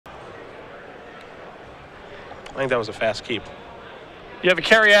I think that was a fast keep. You have a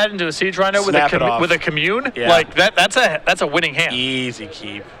carry add into a Siege Rhino with a commune? Yeah. Like, that's a winning hand. Easy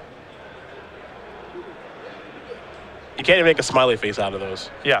keep. You can't even make a smiley face out of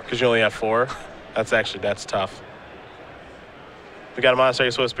those. Yeah. Because you only have 4. That's tough. We got a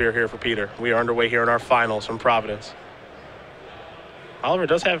Monastery Swiss beer here for Peter. We are underway here in our finals from Providence. Oliver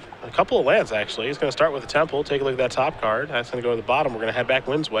does have a couple of lands, actually. He's going to start with the Temple. Take a look at that top card. That's going to go to the bottom. We're going to head back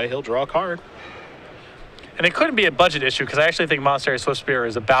Wynn's way. He'll draw a card. And it couldn't be a budget issue because I actually think Monastery Swift Spear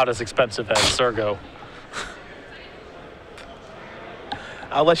is about as expensive as Sergo.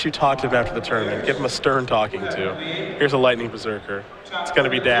 I'll let you talk to him after the tournament. Give him a stern talking to. Here's a Lightning Berserker. It's going to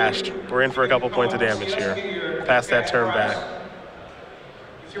be dashed. We're in for a couple points of damage here. Pass that turn back.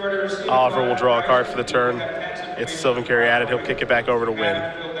 Oliver will draw a card for the turn. It's Sylvan Caryatid. He'll kick it back over to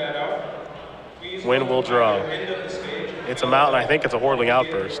Nguyen. Nguyen will draw. It's a mountain. I think it's a Hordeling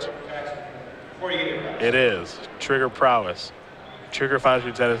Outburst. It is. Trigger Prowess. Trigger finds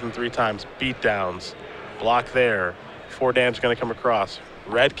your Denizen 3 times. Beatdowns. Block there. 4 damage going to come across.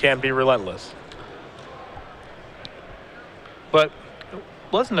 Red can be relentless. But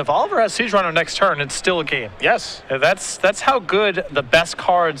listen, if Oliver has Siege Rhino next turn, it's still a game. Yes. That's how good the best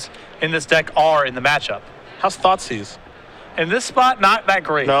cards in this deck are in the matchup. How's Thoughtseize? In this spot, not that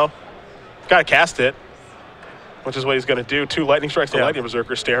great. No. Got to cast it, which is what he's going to do. 2 Lightning Strikes to Lightning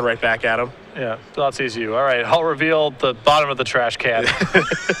Berserker, staring right back at him. Yeah, Thoughtseize you. All right, I'll reveal the bottom of the trash can.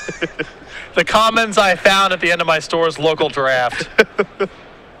 The commons I found at the end of my store's local draft.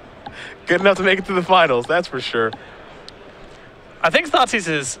 Good enough to make it to the finals, that's for sure. I think Thoughtseize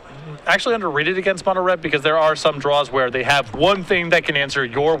is actually underrated against Mono Red because there are some draws where they have one thing that can answer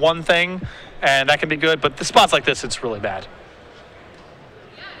your one thing, and that can be good, but the spots like this, it's really bad.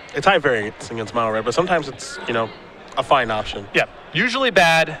 It's high variance against Mono Red, but sometimes it's, a fine option. Yeah, usually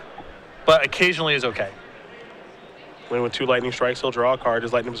bad, but occasionally is okay. Win with 2 Lightning Strikes, he'll draw a card.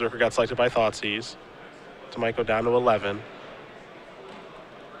 His Lightning Berserker got selected by Thoughtseize. Tomajko down to 11.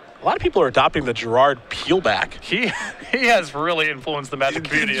 A lot of people are adopting the Gerard Peelback. He has really influenced the Magic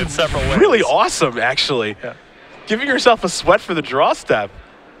community in several ways. Really awesome, actually. Yeah. Giving yourself a sweat for the draw step.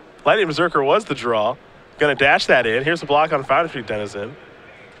 Lightning Berserker was the draw. Gonna dash that in. Here's a block on Foundry Denizen.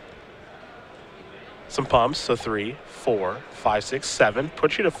 Some pumps, so 3, 4, 5, 6, 7.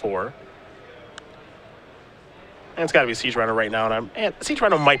 Puts you to 4. And it's got to be Siege Rhino right now, and Siege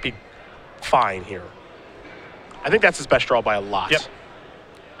Rhino might be fine here. I think that's his best draw by a lot. Yep.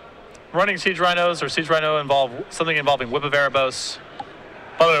 Running Siege Rhinos or Siege Rhino something involving Whip of Erebos.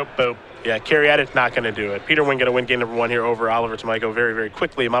 Boop, boop. Yeah, Caryatid not going to do it. Peter Nguyen going to win game number 1 here over Oliver Tomajko very, very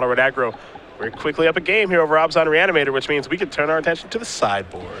quickly. Mono Red Aggro very quickly up a game here over Obzon Reanimator, which means we can turn our attention to the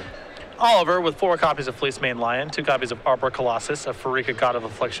sideboard. Oliver with 4 copies of Fleece Mane Lion, 2 copies of Arbor Colossus, a Farika God of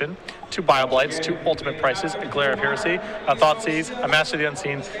Affliction, 2 Bioblights, 2 Ultimate Prices, a Glare of Heresy, a Thoughtseize, a Master of the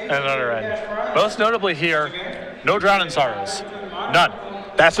Unseen, and another end. Most notably here, no Drowning Sorrows. None.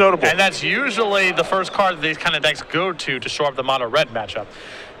 That's notable. And that's usually the first card that these kind of decks go to shore up the Mono Red matchup.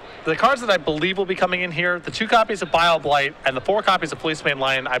 The cards that I believe will be coming in here, the 2 copies of Bioblight and the 4 copies of Fleece Mane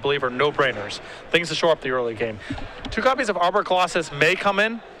Lion, I believe are no-brainers. Things to shore up the early game. 2 copies of Arbor Colossus may come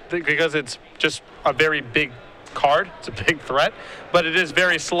in, because it's just a very big card. It's a big threat, but it is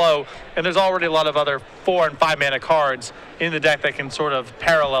very slow, and there's already a lot of other 4 and 5 mana cards in the deck that can sort of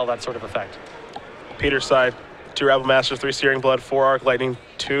parallel that sort of effect. Peter's side, 2 Rabble Masters, 3 Searing Blood, 4 Arc Lightning,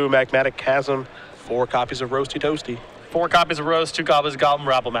 2 Magmatic Chasm, 4 copies of Roasty Toasty. 4 copies of Roast, 2 copies of Goblin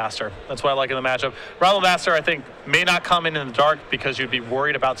Rabble Master. That's what I like in the matchup. Rabble Master, I think, may not come in the dark because you'd be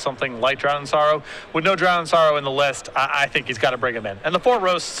worried about something like Drowning Sorrow. With no Drowning Sorrow in the list, I think he's got to bring him in. And the 4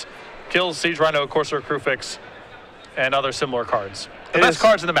 Roasts kills Siege Rhino, Corsair Crewfix, and other similar cards. The best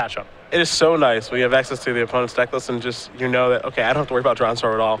cards in the matchup. It is so nice when you have access to the opponent's deck list and just, that, okay, I don't have to worry about Drowning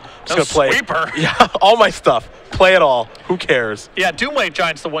Sorrow at all. I'm just going to play. Sweeper. Yeah, all my stuff. Play it all. Who cares? Yeah, Doomwake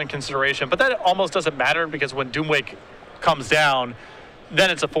Giant's the one consideration, but that almost doesn't matter because when Doomwake comes down,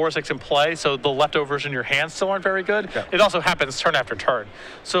 then it's a 4/6 in play, so the leftovers in your hand still aren't very good. Yeah. It also happens turn after turn.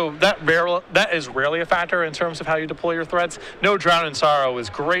 So that is rarely a factor in terms of how you deploy your threats. No Drowning Sorrow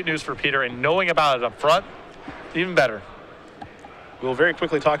is great news for Peter, and knowing about it up front, even better. We'll very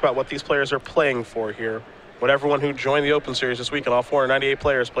quickly talk about what these players are playing for here. What everyone who joined the Open Series this week, and all 498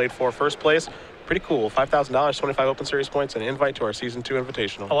 players played for. First place, pretty cool, $5,000, 25 Open Series points, and an invite to our Season 2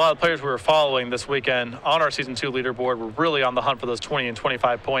 Invitational. A lot of players we were following this weekend on our Season 2 leaderboard were really on the hunt for those 20 and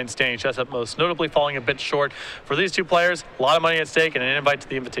 25 points. Danny Jessup most notably falling a bit short. For these 2 players, a lot of money at stake and an invite to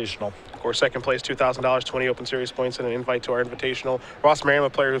the Invitational. Of course, second place, $2,000, 20 Open Series points, and an invite to our Invitational. Ross Merriam, a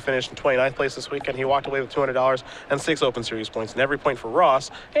player who finished in 29th place this weekend, he walked away with $200 and 6 Open Series points. And every point for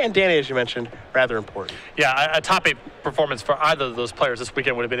Ross and Danny, as you mentioned, rather important. Yeah, a top 8 performance for either of those players this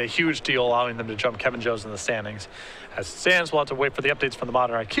weekend would have been a huge deal, allowing them to jump Kevin Jones in the standings. As it stands, we'll have to wait for the updates from the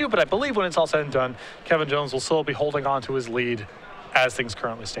Modern IQ, but I believe when it's all said and done, Kevin Jones will still be holding on to his lead as things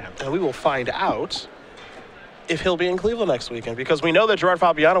currently stand. And we will find out if he'll be in Cleveland next weekend, because we know that Gerard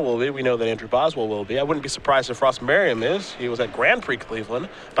Fabiano will be. We know that Andrew Boswell will be. I wouldn't be surprised if Ross Merriam is. He was at Grand Prix Cleveland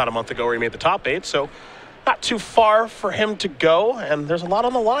about a month ago where he made the top 8, so not too far for him to go, and there's a lot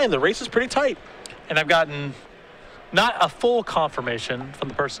on the line. The race is pretty tight. And I've gotten not a full confirmation from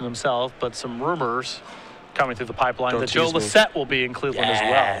the person himself, but some rumors coming through the pipeline that Joe Lissette will be in Cleveland as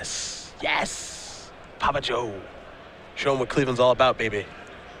well. Yes. Papa Joe. Show him what Cleveland's all about, baby.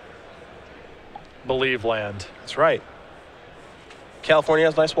 Believe land. That's right. California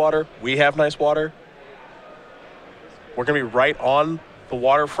has nice water. We have nice water. We're going to be right on the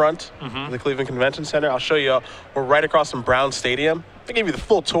waterfront of the Cleveland Convention Center. I'll show you. We're right across from Brown Stadium. I gave you the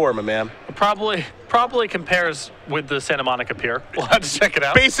full tour, my man. It probably compares with the Santa Monica Pier. We'll have to check it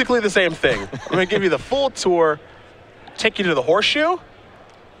out. Basically the same thing. I'm going to give you the full tour, take you to the Horseshoe.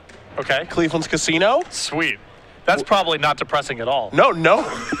 Okay. Cleveland's Casino. Sweet. That's probably not depressing at all. No.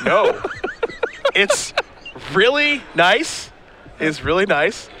 It's really nice. It's really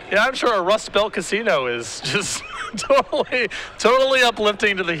nice. Yeah, I'm sure a Rust Belt casino is just totally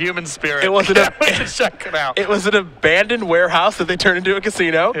uplifting to the human spirit. It was check it out. It was an abandoned warehouse that they turned into a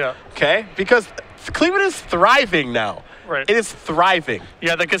casino. Yeah. Okay. Because Cleveland is thriving now. Right. It is thriving.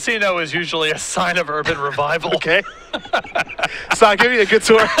 Yeah, the casino is usually a sign of urban revival. Okay. So I'll give you a good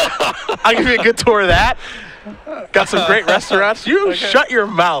tour. I'll give you a good tour of that. Got some great restaurants. You shut your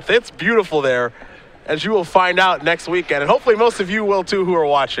mouth. It's beautiful there, as you will find out next weekend. And hopefully most of you will too who are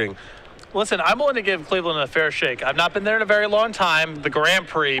watching. Listen, I'm willing to give Cleveland a fair shake. I've not been there in a very long time. The Grand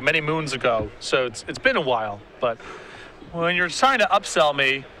Prix many moons ago, so it's been a while. But when you're trying to upsell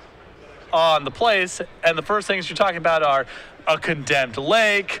me on the place, and the first things you're talking about are a condemned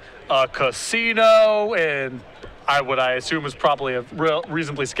lake, a casino, and what I assume is probably a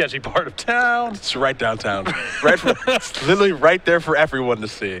reasonably sketchy part of town. It's right downtown. It's literally right there for everyone to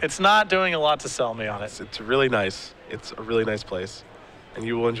see. It's not doing a lot to sell me on it. It's really nice. It's a really nice place. And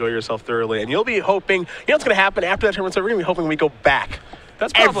you will enjoy yourself thoroughly. And you'll be hoping, you know what's going to happen after that tournament's over? We're going to be hoping we go back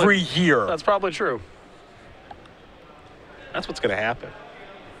every year. That's probably true. That's what's going to happen.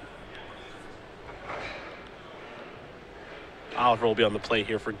 Oliver will be on the plate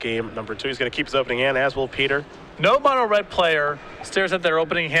here for game number 2. He's going to keep his opening hand, as will Peter. No mono red player stares at their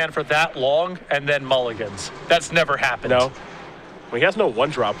opening hand for that long and then mulligans. That's never happened. No. Well, he has no one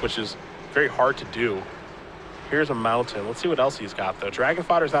drop, which is very hard to do. Here's a mountain. Let's see what else he's got, though. Dragon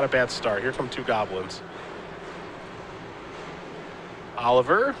Fodder's not a bad start. Here come 2 goblins.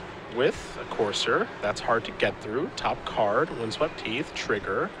 Oliver with a Courser. That's hard to get through. Top card, Windswept Teeth,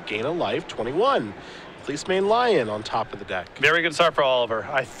 Trigger, Gain a Life, 21. Fleecemane Lion on top of the deck. Very good start for Oliver.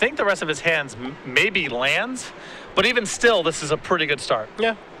 I think the rest of his hands maybe lands, but even still, this is a pretty good start.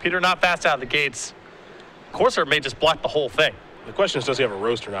 Yeah. Peter not fast out of the gates. Courser may just block the whole thing. The question is, does he have a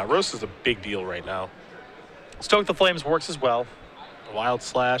roast or not? Roast is a big deal right now. Stoke the Flames works as well. Wild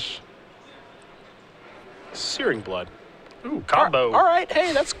Slash. Searing Blood. Ooh, combo. All right,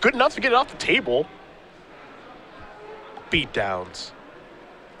 hey, that's good enough to get it off the table. Beatdowns.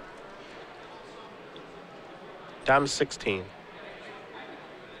 Down to 16.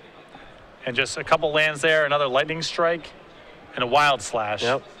 And just a couple lands there, another Lightning Strike, and a Wild Slash.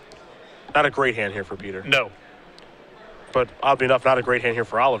 Yep. Not a great hand here for Peter. No. But oddly enough, not a great hand here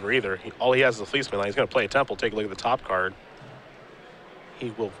for Oliver either. All he has is a Fleecemane Line. He's going to play a Temple. Take a look at the top card.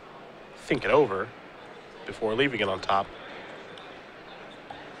 He will think it over before leaving it on top.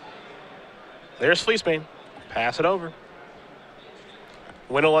 There's Fleecemane. Pass it over.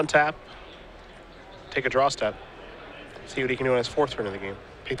 Winnow on tap. Take a draw step. See what he can do on his 4th turn of the game.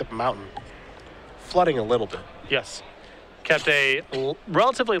 Picked up a mountain. Flooding a little bit. Yes. Kept a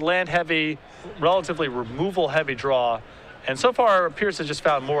relatively land-heavy, relatively removal-heavy draw, and so far appears to just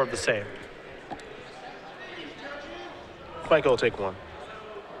found more of the same. Michael will take 1.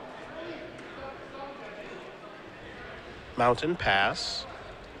 Mountain pass.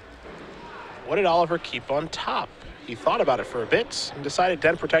 What did Oliver keep on top? He thought about it for a bit and decided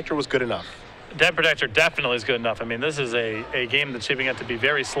Den Protector was good enough. Den Protector definitely is good enough. I mean, this is a game that's shaping up to be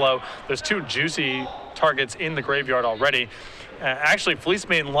very slow. There's 2 juicy targets in the graveyard already. Actually,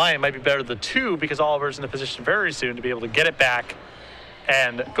 Fleecemane Lion might be better than 2 because Oliver's in a position very soon to be able to get it back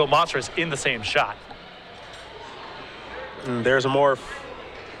and go monstrous in the same shot. There's a morph.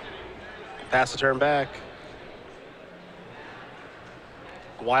 Pass the turn back.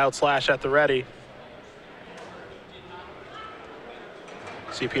 Wild slash at the ready.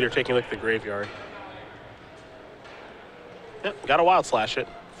 See Peter taking a look at the graveyard. Yep, got to wild slash it.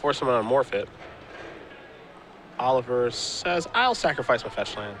 Force him to morph it. Oliver says, I'll sacrifice my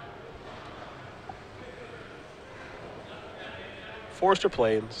fetch land. Forest or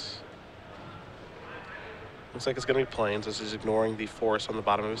Plains? Looks like it's going to be Plains as he's ignoring the forest on the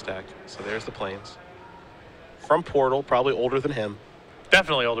bottom of his deck. So there's the Plains. From Portal, probably older than him.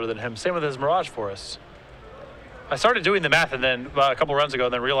 Definitely older than him. Same with his Mirage Forests. I started doing the math and then a couple runs ago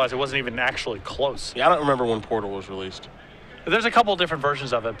and then realized it wasn't even actually close. Yeah, I don't remember when Portal was released. There's a couple different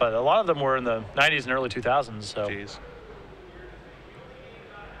versions of it, but a lot of them were in the 90s and early 2000s. So. Jeez.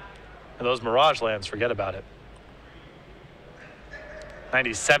 And those Mirage lands, forget about it.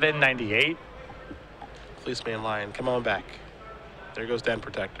 97, 98. Policeman Lion, come on back. There goes Den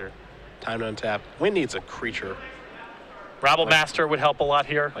Protector. Time to untap. Nguyen needs a creature. Rabble Master would help a lot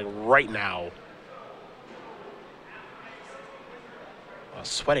here. Like right now.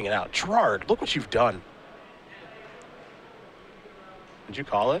 Sweating it out. Gerard, look what you've done. Did you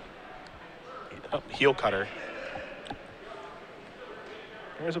call it? Oh, heel cutter.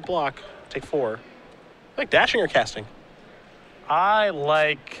 There's a block. Take 4. Like dashing or casting? I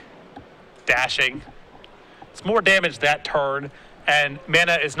like dashing. It's more damage that turn, and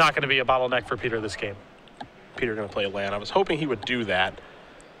mana is not going to be a bottleneck for Peter this game. Peter going to play a land. I was hoping he would do that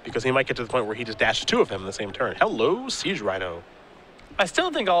because he might get to the point where he just dashes 2 of them in the same turn. Hello, Siege Rhino. I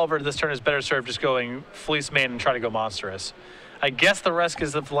still think Oliver this turn is better served just going Fleece Main and try to go Monstrous. I guess the rest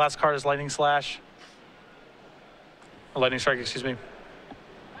is the last card is Lightning Slash. Or Lightning Strike, excuse me.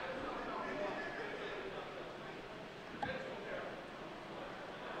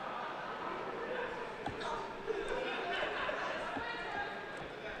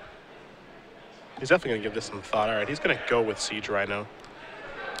 He's definitely going to give this some thought. All right, he's going to go with Siege Rhino.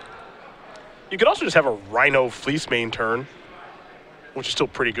 You could also just have a Rhino Fleece Main turn, which is still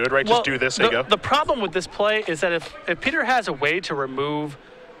pretty good, right? Just do this, there you go. The problem with this play is that if Peter has a way to remove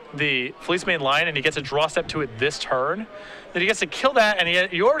the Fleece Main line and he gets a draw step to it this turn, then he gets to kill that,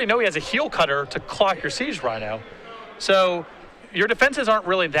 and you already know he has a heel cutter to clock your Siege Rhino. So your defenses aren't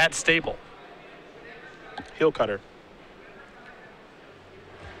really that stable. Heel cutter.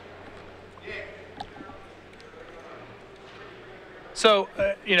 So,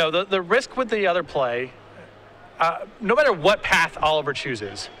 you know, the risk with the other play, no matter what path Oliver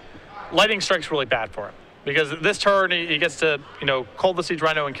chooses, Lightning Strike's really bad for him. Because this turn, he gets to, you know, cold the Siege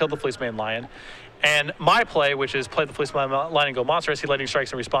Rhino and kill the Fleece Main Lion. And my play, which is play the Fleece Main Lion and go Monstrous, he Lightning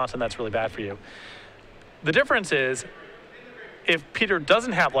Strikes in response, and that's really bad for you. The difference is, if Peter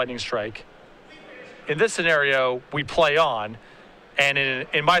doesn't have Lightning Strike, in this scenario, we play on. And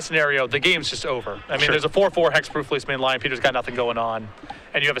in my scenario, the game's just over. I mean, There's a 4/4 hexproof Fleece Main Lion. Peter's got nothing going on.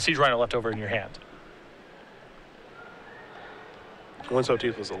 And you have a Siege Rhino left over in your hand. Winslow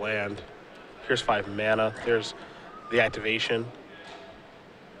Tooth was a land. Here's 5 mana. There's the activation.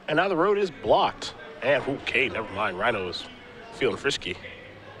 And now the road is blocked. And, okay, never mind. Rhino's feeling frisky.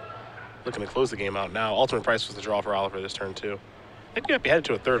 Looking to close the game out now. Ultimate price was the draw for Oliver this turn, too. I think you might be headed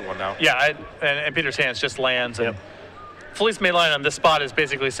to a 3rd one now. Yeah, and Peter's hands just lands. And Fleece Main Lion on this spot is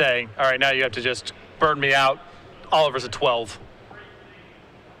basically saying, all right, now you have to just burn me out. Oliver's a 12.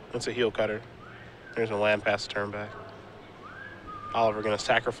 That's a heel cutter. There's a land pass turn back. Oliver going to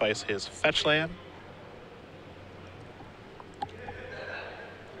sacrifice his fetch land.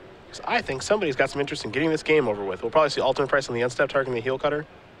 So I think somebody's got some interest in getting this game over with. We'll probably see alternate price on the unstep targeting the heel cutter.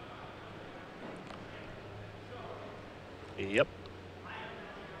 Yep.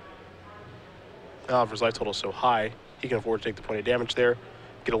 Oliver's life total is so high, he can afford to take the point of damage there,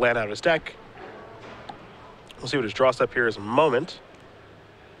 get a land out of his deck. We'll see what his draw step here is in a moment.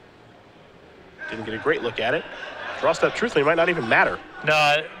 Didn't get a great look at it. Draw step, truthfully, might not even matter.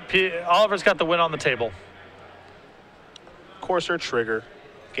 No, Oliver's got the win on the table. Courser, trigger,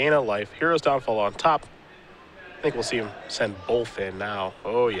 gain a life, Hero's Downfall on top. I think we'll see him send both in now.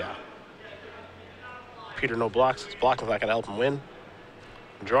 Oh, yeah. Peter, no blocks. His blocking's not going to help him win.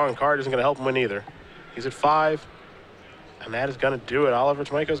 Drawing card isn't going to help him win either. He's at 5. And that is going to do it. Oliver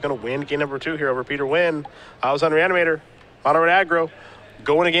Tomajko is going to win game number 2 here over Peter Nguyen. I was on Reanimator, on red aggro,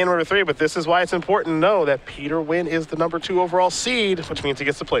 going to game number 3, but this is why it's important to know that Peter Nguyen is the number 2 overall seed, which means he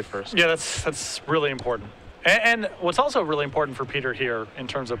gets to play first. Yeah, that's really important. And what's also really important for Peter here in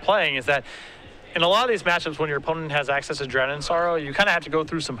terms of playing is that in a lot of these matchups when your opponent has access to Dread and Sorrow, you kind of have to go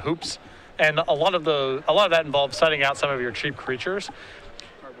through some hoops. And a lot of that involves setting out some of your cheap creatures.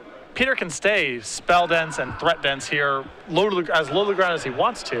 Peter can stay spell dense and threat dense here, as low to the ground as he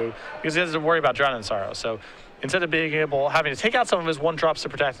wants to, because he doesn't worry about Drowning Sorrow. So instead of having to take out some of his 1-drops to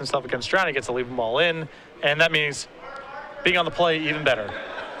protect himself against Drown, he gets to leave them all in, and that means being on the play even better.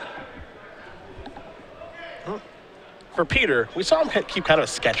 For Peter, we saw him keep kind of a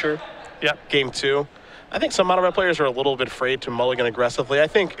sketcher. Yep. Game 2. I think some mono red players are a little bit afraid to mulligan aggressively. I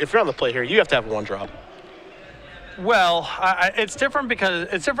think if you're on the play here, you have to have 1-drop. Well, it's different because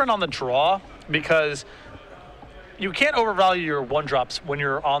it's different on the draw, because you can't overvalue your 1-drops when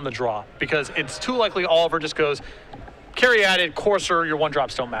you're on the draw, because it's too likely Oliver just goes carry added, coarser, your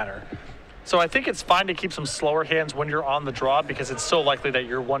 1-drops don't matter. So I think it's fine to keep some slower hands when you're on the draw, because it's so likely that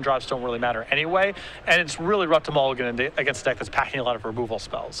your 1-drops don't really matter anyway, and it's really rough to mulligan against a deck that's packing a lot of removal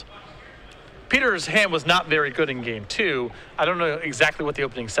spells. Peter's hand was not very good in game 2. I don't know exactly what the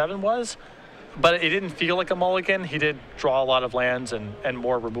opening 7 was, but it didn't feel like a mulligan. He did draw a lot of lands and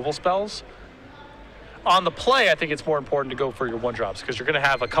more removal spells. On the play, I think it's more important to go for your 1-drops, because you're going to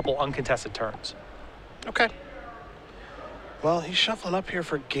have a couple uncontested turns. Okay. Well, he's shuffling up here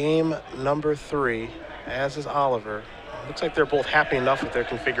for game number 3, as is Oliver. Looks like they're both happy enough with their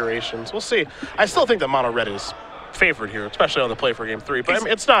configurations. We'll see. I still think that mono red is favored here, especially on the play for game 3, but I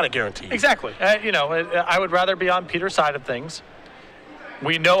mean, it's not a guarantee. Exactly. I would rather be on Peter's side of things.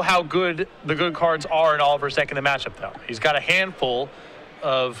 We know how good the good cards are in Oliver's deck in the matchup, though. He's got a handful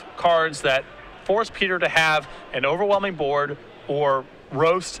of cards that force Peter to have an overwhelming board or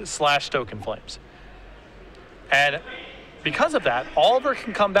roast/stoke in flames. And because of that, Oliver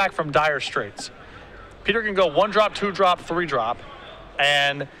can come back from dire straits. Peter can go 1-drop, 2-drop, 3-drop,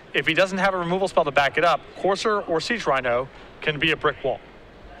 and if he doesn't have a removal spell to back it up, Courser or Siege Rhino can be a brick wall.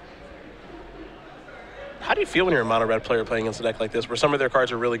 How do you feel when you're a mono red player playing against a deck like this, where some of their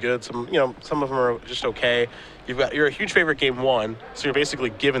cards are really good, some of them are just okay? You're a huge favorite game 1, so you're basically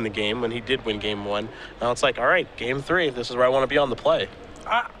given the game when he did win game 1. Now it's like, all right, game 3, this is where I want to be on the play.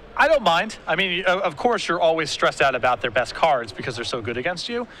 I don't mind. I mean, of course, you're always stressed out about their best cards because they're so good against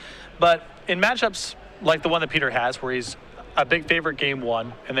you. But in matchups like the one that Peter has, where he's a big favorite game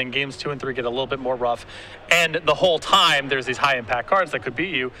 1, and then games 2 and 3 get a little bit more rough, and the whole time there's these high impact cards that could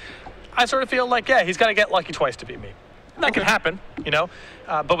beat you, I sort of feel like, yeah, he's got to get lucky twice to beat me. That can happen,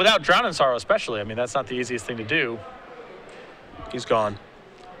 but without Drowning Sorrow especially, I mean, that's not the easiest thing to do. He's gone.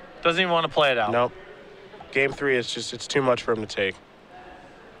 Doesn't even want to play it out. Nope. Game 3 is just, it's too much for him to take.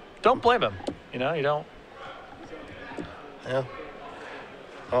 Don't blame him. You don't. Yeah.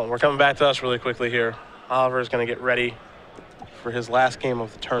 Well, we're coming back to us really quickly here. Oliver's going to get ready for his last game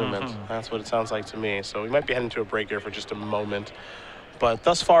of the tournament. Mm-hmm. That's what it sounds like to me. So we might be heading to a break here for just a moment. But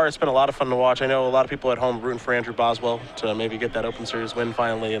thus far, it's been a lot of fun to watch. I know a lot of people at home rooting for Andrew Boswell to maybe get that Open Series win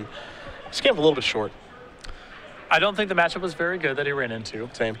finally. And this game a little bit short. I don't think the matchup was very good that he ran into.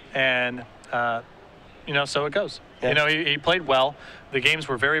 Same. And, so it goes. Yeah. He played well. The games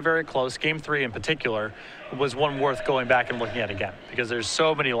were very, very close. Game 3 in particular was one worth going back and looking at again, because there's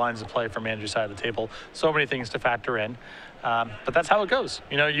so many lines of play from Andrew's side of the table, so many things to factor in. But that's how it goes.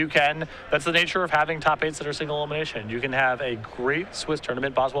 That's the nature of having top 8s that are single elimination. You can have a great Swiss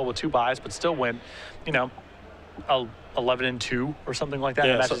tournament, Boswell with 2 buys, but still win, 11-2 or something like that.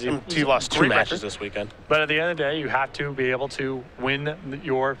 Yeah, he lost 2 matches this weekend. But at the end of the day, you have to be able to win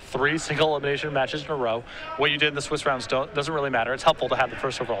your 3 single elimination matches in a row. What you did in the Swiss rounds doesn't really matter. It's helpful to have the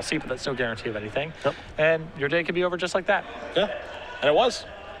first overall seed, but that's no guarantee of anything. Yep. And your day could be over just like that. Yeah, and it was.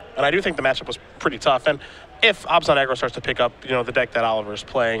 And I do think the matchup was pretty tough. And if Obzon Aggro starts to pick up, the deck that Oliver's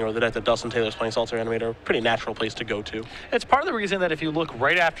playing or the deck that Dustin Taylor's playing, Salter Animator, pretty natural place to go to. It's part of the reason that if you look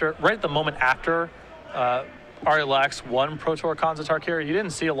right at the moment after RLX won Pro Tour Kanza Tarkir, you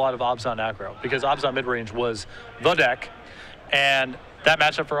didn't see a lot of Obzon Aggro, because Obzon Midrange was the deck, and that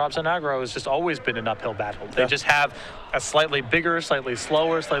matchup for Obzon Aggro has just always been an uphill battle. They just have a slightly bigger, slightly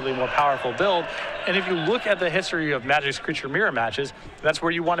slower, slightly more powerful build. And if you look at the history of Magic's Creature Mirror matches, that's where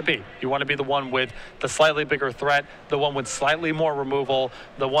you want to be. You want to be the one with the slightly bigger threat, the one with slightly more removal,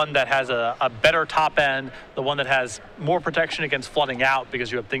 the one that has a better top end, the one that has more protection against flooding out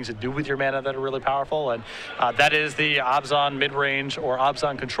because you have things to do with your mana that are really powerful. And that is the Obzon mid-range or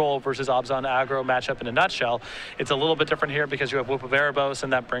Obzon control versus Obzon aggro matchup in a nutshell. It's a little bit different here because you have Whip of Erebos,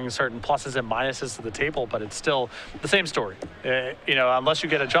 and that brings certain pluses and minuses to the table, but it's still the same story. Unless you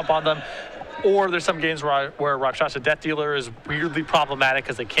get a jump on them, or there's some games where Rakshasa Death Dealer is weirdly problematic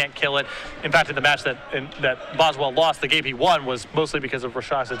because they can't kill it. In fact, in the match that Boswell lost, the game he won was mostly because of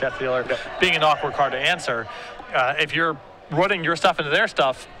Rakshasa Death Dealer being an awkward card to answer. If you're running your stuff into their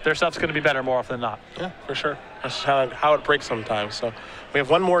stuff's going to be better more often than not. Yeah, for sure. That's how it breaks sometimes. So we have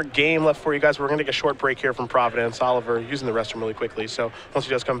one more game left for you guys. We're going to take a short break here from Providence. Oliver using the restroom really quickly. So once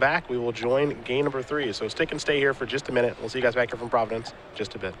he does come back, we will join game number 3. So stick and stay here for just a minute. We'll see you guys back here from Providence in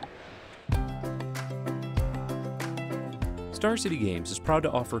just a bit. Star City Games is proud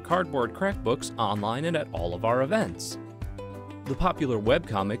to offer cardboard crack books online and at all of our events. The popular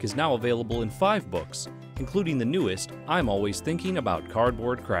webcomic is now available in 5 books, including the newest, I'm Always Thinking About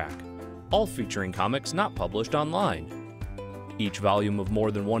Cardboard Crack, all featuring comics not published online. Each volume of more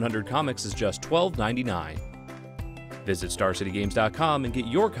than 100 comics is just $12.99. Visit StarCityGames.com and get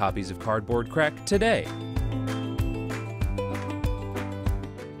your copies of Cardboard Crack today.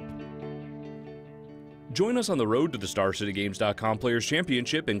 Join us on the road to the StarCityGames.com Players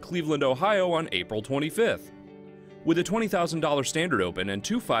Championship in Cleveland, Ohio on April 25th. With a $20,000 Standard Open and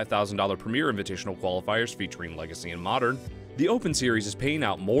 2 $5,000 Premier Invitational qualifiers featuring Legacy and Modern, the Open Series is paying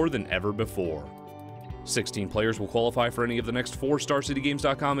out more than ever before. 16 players will qualify for any of the next 4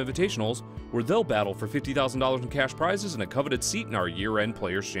 StarCityGames.com Invitationals, where they'll battle for $50,000 in cash prizes and a coveted seat in our year-end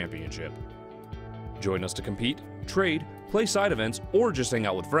Players Championship. Join us to compete, trade, play side events, or just hang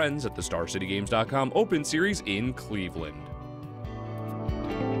out with friends at the StarCityGames.com Open Series in Cleveland.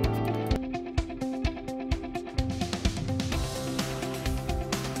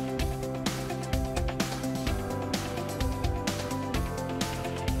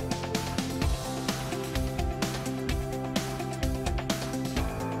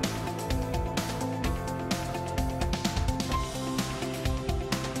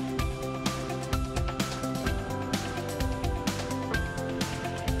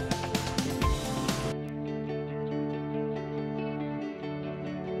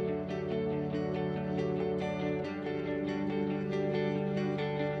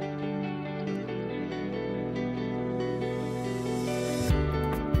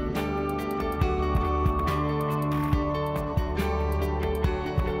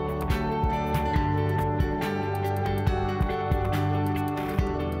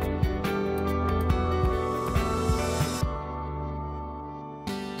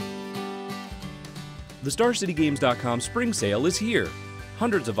 The StarCityGames.com Spring Sale is here.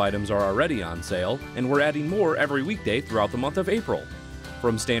 Hundreds of items are already on sale, and we're adding more every weekday throughout the month of April.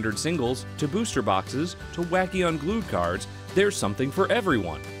 From standard singles, to booster boxes, to wacky unglued cards, there's something for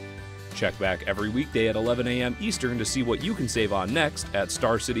everyone. Check back every weekday at 11 a.m. Eastern to see what you can save on next at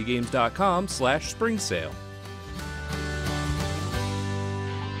StarCityGames.com/Spring Sale.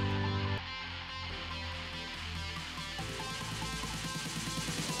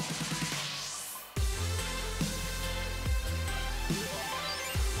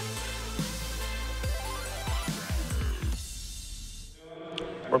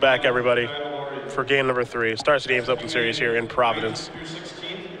 We're back, everybody, for game number 3, Star City Games Open Series here in Providence.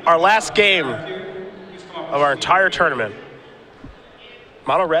 Our last game of our entire tournament.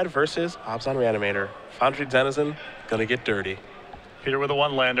 Mono Red versus Obzon Reanimator. Foundry Denizen gonna get dirty. Peter with a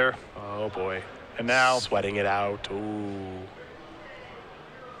one-lander. Oh boy. And now sweating it out. Ooh.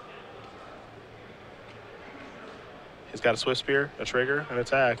 He's got a Swift Spear, a trigger, an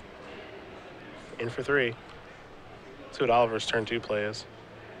attack. In for 3. Let's see what Oliver's turn 2 play is.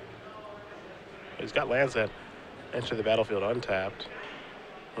 He's got lands that enter the battlefield untapped.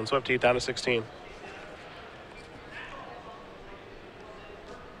 One Swift Teeth down to 16.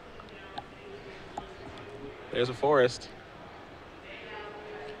 There's a forest.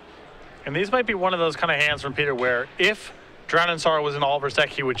 And these might be one of those kind of hands from Peter where if Drown in Sorrow was in Oliver's deck,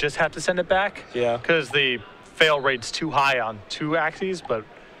 he would just have to send it back. Yeah. Because the fail rate's too high on 2 axes, but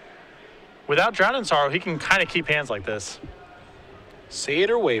without Drown in Sorrow, he can kind of keep hands like this.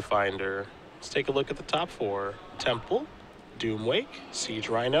 Satyr Wayfinder. Let's take a look at the top 4. Temple, Doomwake, Siege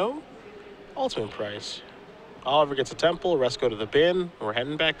Rhino, Ultimate Price. Oliver gets a Temple, rest go to the bin, and we're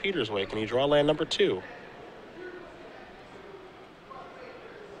heading back Peter's way. Can you draw land number 2?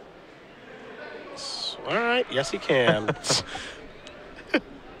 All right, yes he can.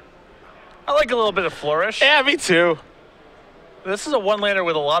 I like a little bit of flourish. Yeah, me too. This is a one-lander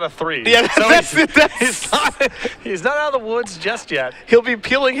with a lot of 3s. Yeah, so that's he's not out of the woods just yet. He'll be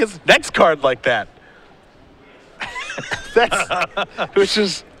peeling his next card like that. Which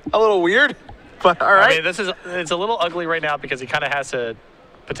is a little weird, but all right. I mean, it's a little ugly right now because he kind of has to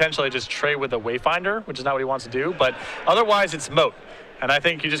potentially just trade with a Wayfinder, which is not what he wants to do. But otherwise, it's moat. And I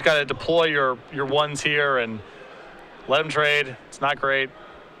think you just got to deploy your ones here and let him trade. It's not great.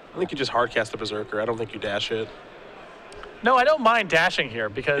 I think you just hardcast the Berserker. I don't think you dash it. No, I don't mind dashing here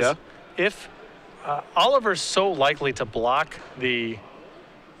because if Oliver's so likely to block the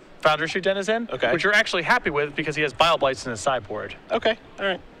Foundry Street Denizen, which you're actually happy with because he has Bile Blights in his sideboard. Okay, all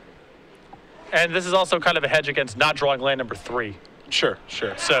right. And this is also kind of a hedge against not drawing land number 3. Sure,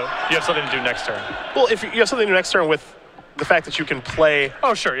 sure. So you have something to do next turn. Well, if you have something to do next turn with the fact that you can play...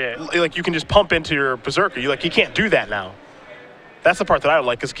 Oh, sure, yeah. Like, you can just pump into your Berserker. You can't do that now. That's the part that I would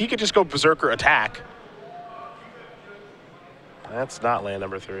like, because he could just go Berserker attack. That's not land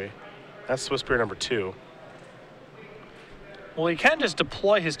number 3. That's Swift Spear number 2. Well, he can just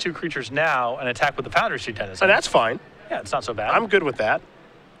deploy his 2 creatures now and attack with the Foundry Street Denizen. And that's fine. Yeah, it's not so bad. I'm good with that.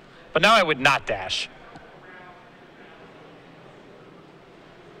 But now I would not dash.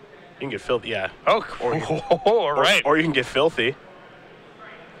 You can get filthy, yeah. Oh, all right. Or you can get filthy.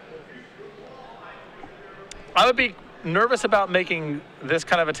 I would be nervous about making this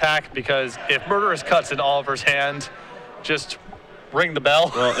kind of attack because if Murderous Cut's in Oliver's hand, just ring the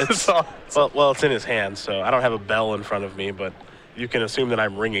bell. Well, it's well, it's in his hand, so I don't have a bell in front of me, but you can assume that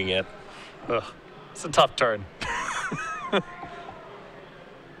I'm ringing it. Ugh, it's a tough turn.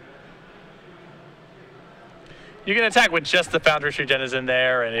 You can attack with just the Foundry Street Denizen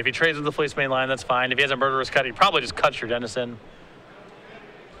there, and if he trades with the Fleece main line, that's fine. If he has a Murderous Cut, he probably just cuts your Denizen.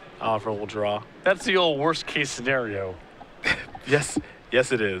 Oliver will draw. That's the old worst case scenario. Yes,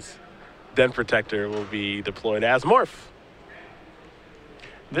 it is. Den Protector will be deployed as Morph.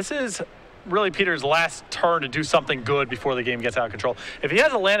 This is really Peter's last turn to do something good before the game gets out of control. If he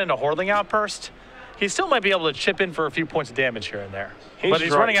has a land and a Hordeling Outburst, he still might be able to chip in for a few points of damage here and there. But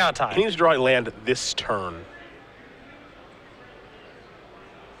he's running out of time. He needs to draw a land this turn.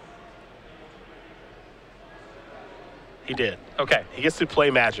 He did. Okay. He gets to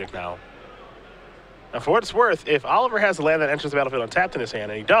play Magic now. Now, for what it's worth, if Oliver has a land that enters the battlefield untapped in his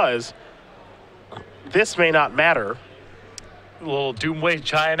hand, and he does, this may not matter. A little Doomwave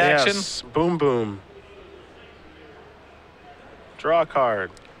Giant action. Yes. Boom, boom. Draw a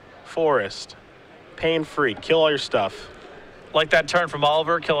card. Forest. Pain-free. Kill all your stuff. Like that turn from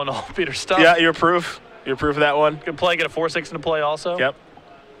Oliver, killing all Peter's stuff. Yeah, you approve? You approve of that one? Good play. Get a 4/6 into play also. Yep.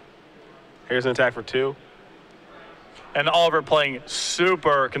 Here's an attack for 2. And Oliver playing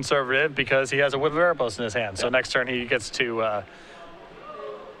super conservative because he has a Whip of Erebos in his hand. So next turn he gets to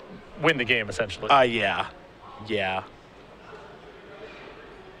win the game, essentially. Yeah. Yeah.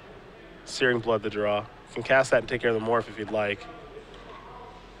 Searing Blood the draw. You can cast that and take care of the Morph if you'd like.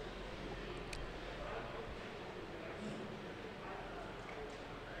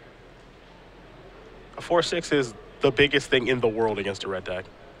 A 4/6 is the biggest thing in the world against a red deck.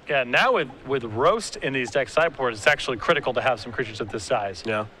 Yeah, now with Roast in these deck sideboards, it's actually critical to have some creatures of this size.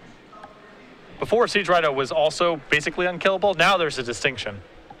 Yeah. Before, Siege Rhino was also basically unkillable. Now there's a distinction.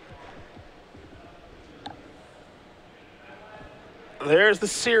 There's the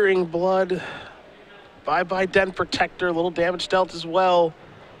Searing Blood. Bye-bye Den Protector. A little damage dealt as well.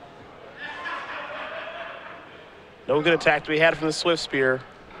 No good attack to be had from the Swift Spear.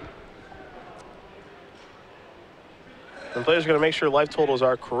 And players are going to make sure life totals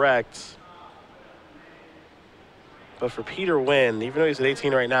are correct. But for Peter Nguyen, even though he's at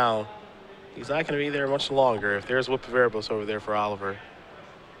 18 right now, he's not going to be there much longer if there's Whip of Erebos over there for Oliver.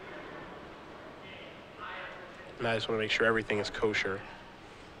 And I just want to make sure everything is kosher.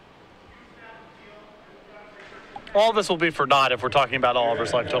 All this will be for naught if we're talking about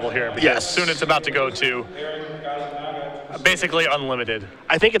Oliver's life total here. Because Yes. soon it's about to go to basically unlimited.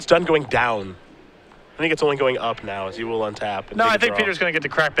 I think it's done going down. I think it's only going up now as you will untap. And No, take I a think draw. Peter's going to get to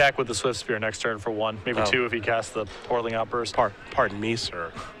crack back with the Swift Spear next turn for 1, maybe 2 if he casts the Hordeling Outburst. Pardon me,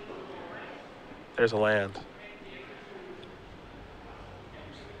 sir. There's a land.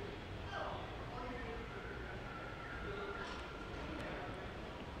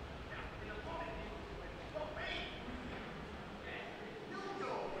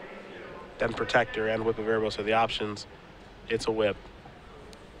 Den Protector and Whip of Erebos are the options. It's a whip.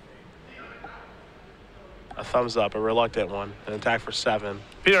 A thumbs up, a reluctant one. An attack for 7.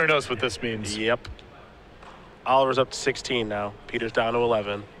 Peter knows what this means. Yep. Oliver's up to 16 now. Peter's down to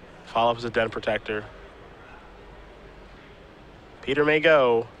 11. Follow-up is a Den Protector. Peter may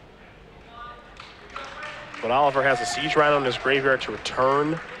go. But Oliver has a Siege Rhino in his graveyard to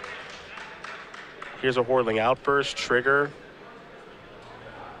return. Here's a Hordeling Outburst, trigger.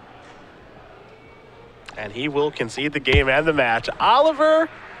 And he will concede the game and the match. Oliver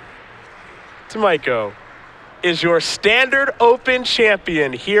Tomajko is your standard Open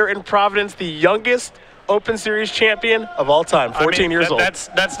champion here in Providence, the youngest Open Series champion of all time, 14 years old. That's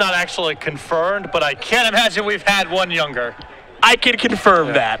not actually confirmed, but I can't imagine we've had one younger. I can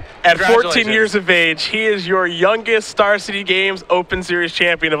confirm that. At 14 years of age, he is your youngest Star City Games Open Series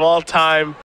champion of all time.